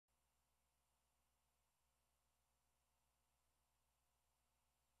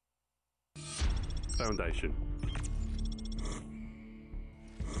Foundation.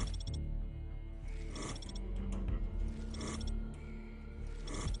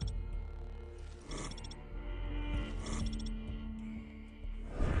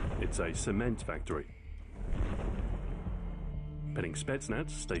 It's a cement factory. Pitting Spetsnaz,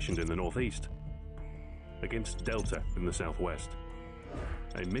 stationed in the northeast, against Delta in the southwest.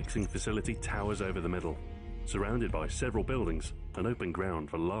 A mixing facility towers over the middle, surrounded by several buildings and open ground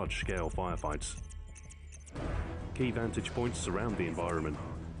for large-scale firefights. Key vantage points surround the environment,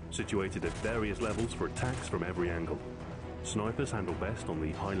 situated at various levels for attacks from every angle. Snipers handle best on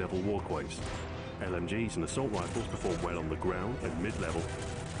the high-level walkways. LMGs and assault rifles perform well on the ground and mid-level.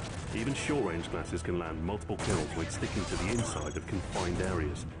 Even short-range classes can land multiple kills when sticking to the inside of confined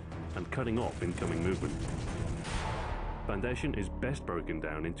areas and cutting off incoming movement. Foundation is best broken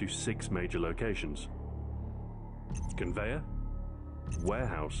down into 6 major locations: conveyor,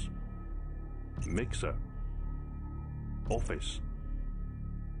 warehouse, mixer, office,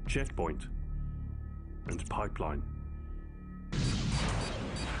 checkpoint, and pipeline.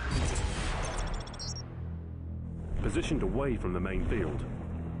 Positioned away from the main field,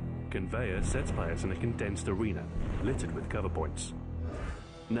 conveyor sets players in a condensed arena littered with cover points.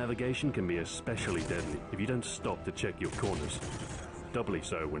 Navigation can be especially deadly if you don't stop to check your corners, doubly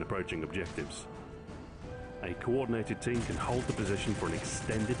so when approaching objectives. A coordinated team can hold the position for an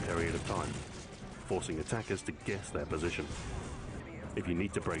extended period of time, forcing attackers to guess their position. If you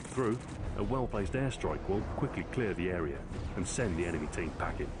need to break through, a well-placed airstrike will quickly clear the area and send the enemy team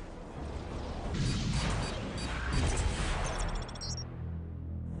packing.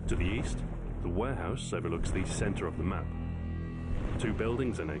 To the east, the warehouse overlooks the center of the map. 2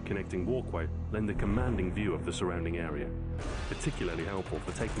 buildings and a connecting walkway lend a commanding view of the surrounding area, particularly helpful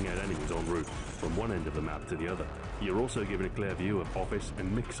for taking out enemies en route from one end of the map to the other. You're also given a clear view of office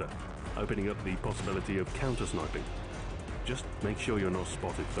and mixer, opening up the possibility of counter-sniping. Just make sure you're not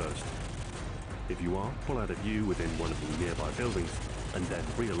spotted first. If you are, pull out a view within one of the nearby buildings and then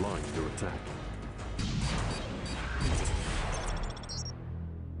realign your attack.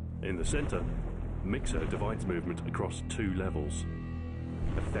 In the center, Mixer divides movement across 2 levels.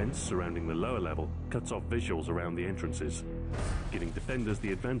 A fence surrounding the lower level cuts off visuals around the entrances, giving defenders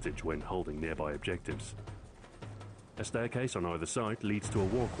the advantage when holding nearby objectives. A staircase on either side leads to a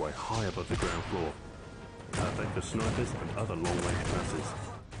walkway high above the ground floor, perfect for snipers and other long-range classes.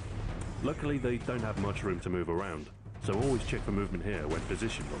 Luckily, they don't have much room to move around, so always check for movement here when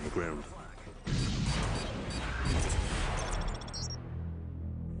positioned on the ground.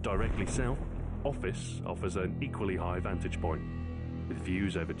 Directly south, Office offers an equally high vantage point, with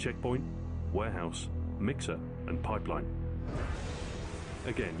views over checkpoint, warehouse, mixer, and pipeline.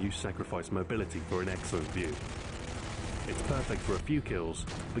 Again, you sacrifice mobility for an excellent view. It's perfect for a few kills,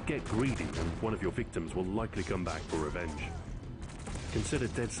 but get greedy and one of your victims will likely come back for revenge. Consider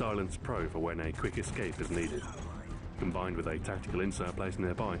Dead Silence Pro for when a quick escape is needed. Combined with a tactical insert placed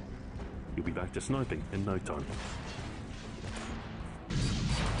nearby, you'll be back to sniping in no time.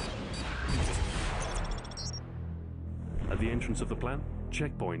 At the entrance of the plant,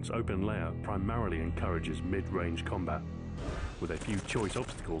 Checkpoint's open layout primarily encourages mid-range combat, with a few choice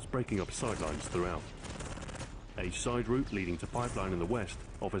obstacles breaking up sidelines throughout. A side route leading to Pipeline in the west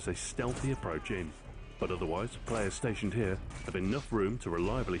offers a stealthy approach in, but otherwise, players stationed here have enough room to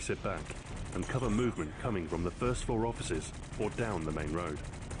reliably sit back and cover movement coming from the first floor offices or down the main road.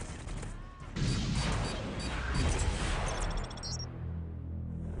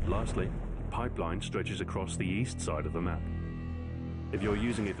 Lastly, Pipeline stretches across the east side of the map. If you're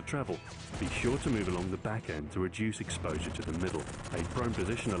using it for travel, be sure to move along the back end to reduce exposure to the middle. A prone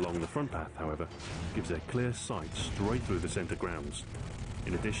position along the front path, however, gives a clear sight straight through the center grounds,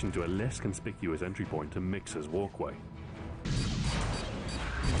 in addition to a less conspicuous entry point to Mixer's walkway.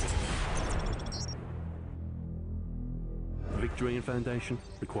 Victory in Foundation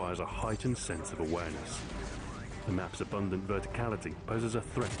requires a heightened sense of awareness. The map's abundant verticality poses a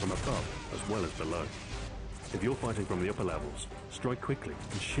threat from above as well as below. If you're fighting from the upper levels, strike quickly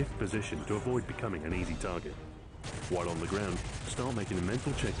and shift position to avoid becoming an easy target. While on the ground, start making a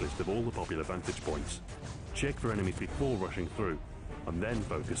mental checklist of all the popular vantage points. Check for enemies before rushing through, and then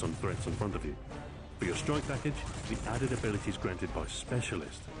focus on threats in front of you. For your strike package, the added abilities granted by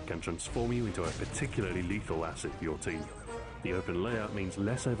Specialist can transform you into a particularly lethal asset for your team. The open layout means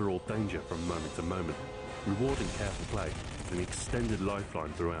less overall danger from moment to moment, rewarding careful play with an extended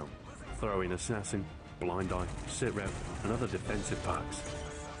lifeline throughout. Throw in Assassin, Blind Eye, Sit Rep, and other defensive perks,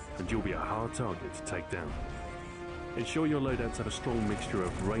 and you'll be a hard target to take down. Ensure your loadouts have a strong mixture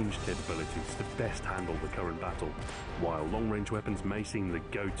of ranged capabilities to best handle the current battle. While long-range weapons may seem the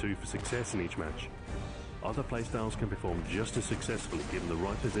go-to for success in each match, other playstyles can perform just as successfully given the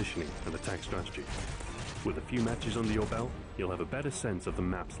right positioning and attack strategy. With a few matches under your belt, you'll have a better sense of the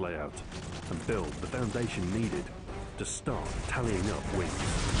map's layout and build the foundation needed to start tallying up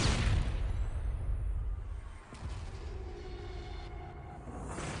wins.